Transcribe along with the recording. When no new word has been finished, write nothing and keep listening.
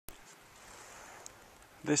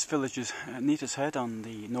This village is Neatishead on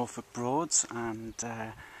the Norfolk Broads, and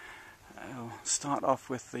I'll start off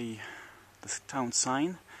with the town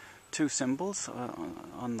sign. Two symbols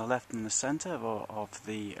on the left and the centre of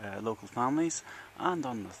the local families, and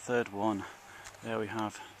on the third one there we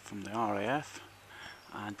have from the RAF,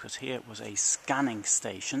 and because here it was a scanning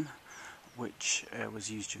station which was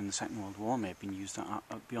used during the Second World War, may have been used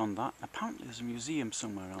beyond that. Apparently there's a museum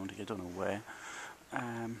somewhere around here, I don't know where,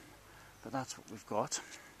 but that's what we've got.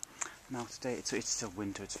 Now today it's still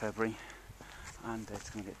winter, it's February, and it's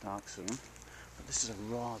going to get dark soon, but this is a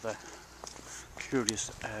rather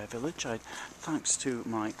curious village. Thanks to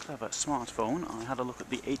my clever smartphone, I had a look at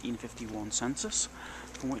the 1851 census,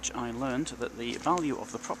 from which I learned that the value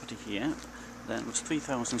of the property here then was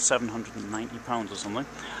 £3,790 or something,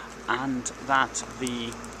 and that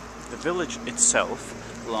the village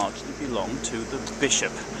itself largely belonged to the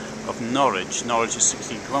Bishop of Norwich. Norwich is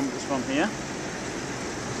 16 kilometres from here,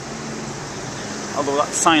 although that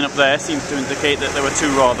sign up there seems to indicate that there were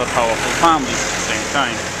two rather powerful families at the same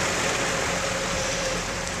time.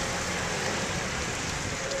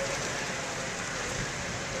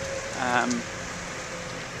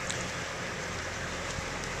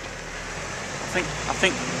 I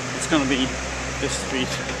think it's going to be this street,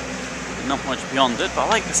 not much beyond it, but I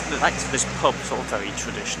like this pub. It's all very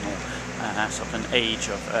traditional, sort of an age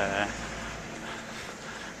of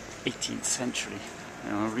 18th century.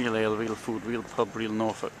 You know, real ale, real food, real pub, real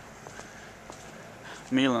Norfolk.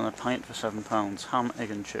 Meal and a pint for £7. Ham, egg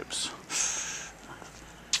and chips.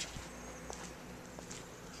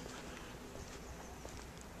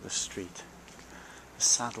 The street. The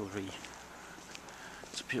saddlery.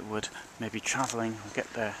 So people would maybe travelling or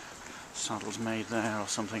get their saddles made there or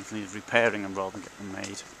something, if they need repairing them rather than get them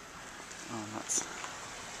made. Oh, that's the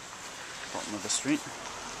bottom of the street.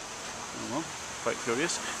 Oh well, quite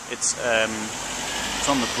curious. It's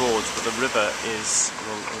on the Broads, but the river is,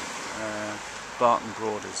 well, Barton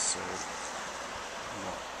Broad is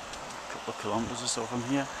what, a couple of kilometres or so from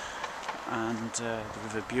here, and the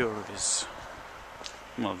River Bure is,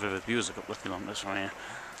 well, the River Bure is a couple of kilometres from here.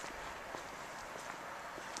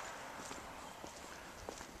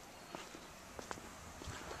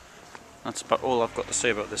 That's about all I've got to say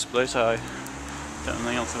about this place. I don't know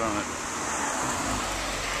anything else around it.